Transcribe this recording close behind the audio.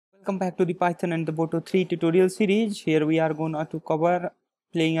Welcome back to the Python and the Boto3 tutorial series. Here we are going to cover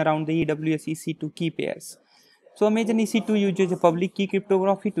playing around the AWS EC2 key pairs. So imagine EC2 uses a public key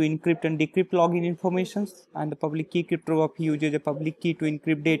cryptography to encrypt and decrypt login informations, and the public key cryptography uses a public key to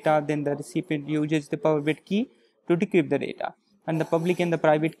encrypt data. Then the recipient uses the private key to decrypt the data, and the public and the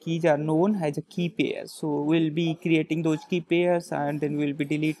private keys are known as a key pairs. So we'll be creating those key pairs, and then we'll be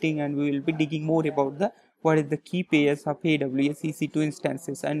deleting, and we will be digging more about the what is the key pairs of AWS EC2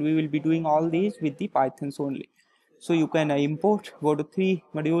 instances, and we will be doing all these with the Pythons only. So you can import Boto3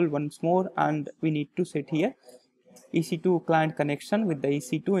 module once more, and we need to set here EC2 client connection with the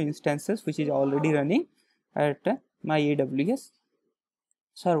EC2 instances which is already running at my AWS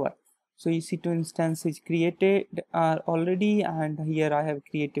server. So EC2 instance is created already, and here I have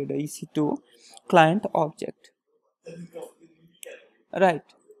created a EC2 client object, right?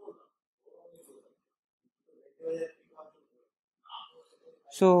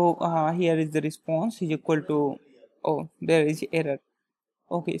 So here is the response is equal to, oh, there is error.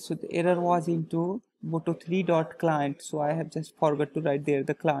 Okay, so the error was into Boto3.client, so I have just forgot to write there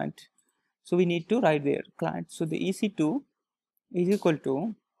the client. So we need to write there client. So the EC2 is equal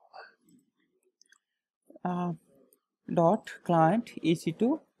to dot client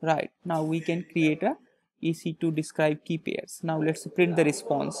EC2 write. Now we can create a EC2 describe key pairs. Now let's print the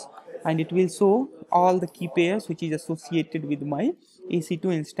response, and it will show all the key pairs which is associated with my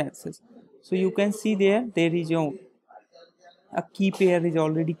EC2 instances. So you can see there is a key pair is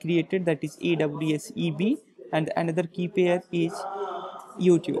already created, that is AWS EB, and another key pair is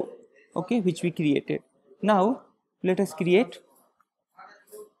YouTube, okay, which we created. Now let us create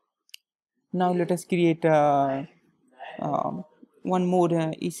one more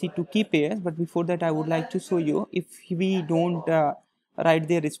EC2 key pairs, but before that I would like to show you, if we don't write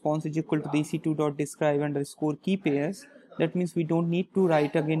the response is equal to the EC2.describe underscore key pairs, that means we don't need to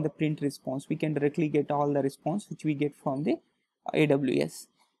write again the print response. We can directly get all the response which we get from the AWS.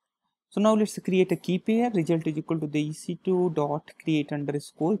 So now let's create a key pair. Result is equal to the EC2 dot create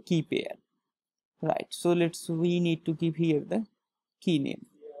underscore key pair, right? So we need to give here the key name.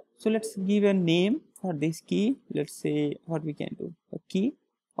 So let's give a name for this key. Let's say what we can do, a key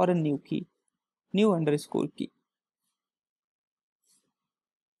or a new key, new underscore key.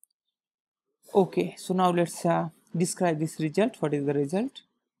 Okay, so now let's describe this result. What is the result?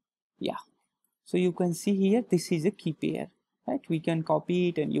 Yeah, so you can see here this is a key pair, right? We can copy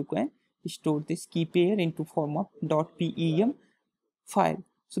it and you can store this key pair into form of .pem file.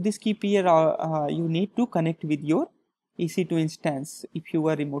 So this key pair you need to connect with your EC2 instance if you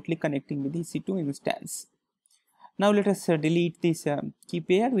are remotely connecting with EC2 instance. Now let us delete this key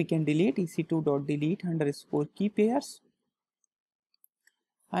pair. We can delete EC2.delete underscore key pairs,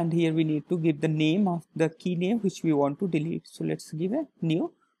 and here we need to give the name of the key name which we want to delete. So let's give a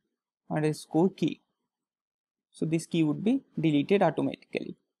new underscore key. So this key would be deleted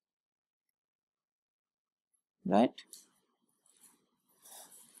automatically, right?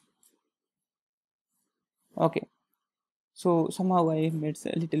 Okay, so somehow I made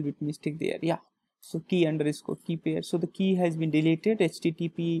a little bit mistake there. Yeah, so key underscore key pair. So the key has been deleted.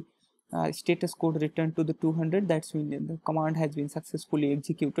 HTTP status code returned to the 200. That's when the command has been successfully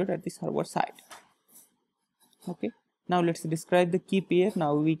executed at the server side. Okay, now let's describe the key pair.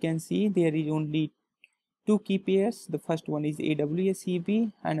 Now we can see there is only two key pairs. The first one is AWS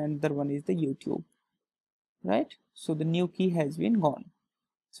EB and another one is the YouTube, right? So the new key has been gone.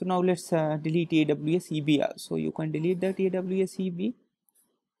 So now let's delete AWS EB also. You can delete that AWS EB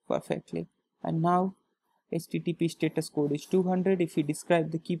perfectly. And now HTTP status code is 200. If we describe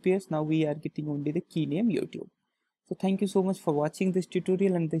the key pairs, now we are getting only the key name YouTube. So thank you so much for watching this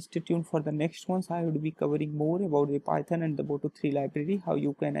tutorial, and stay tuned for the next ones. I will be covering more about the Python and the Boto3 library, how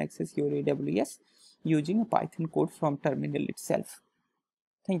you can access your AWS using a Python code from terminal itself.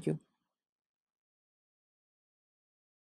 Thank you.